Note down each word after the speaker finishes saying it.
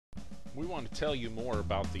We want to tell you more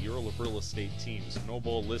about the Earl of Real Estate team's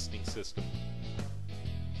mobile listing system.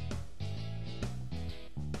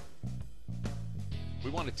 We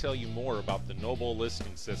want to tell you more about the Noble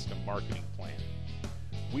Listing System marketing plan.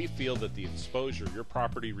 We feel that the exposure your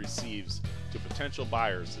property receives to potential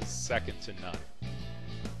buyers is second to none.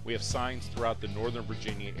 We have signs throughout the Northern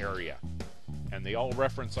Virginia area, and they all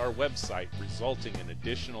reference our website, resulting in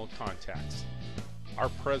additional contacts. Our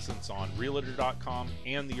presence on Realtor.com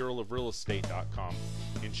and the EarlofRealEstate.com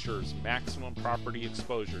ensures maximum property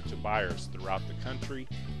exposure to buyers throughout the country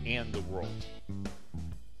and the world.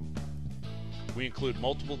 We include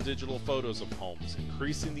multiple digital photos of homes,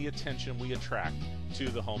 increasing the attention we attract to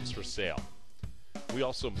the homes for sale. We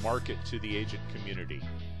also market to the agent community.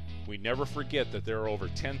 We never forget that there are over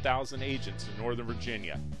 10,000 agents in Northern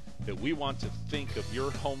Virginia, that we want to think of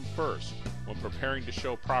your home first when preparing to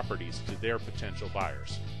show properties to their potential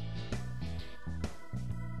buyers.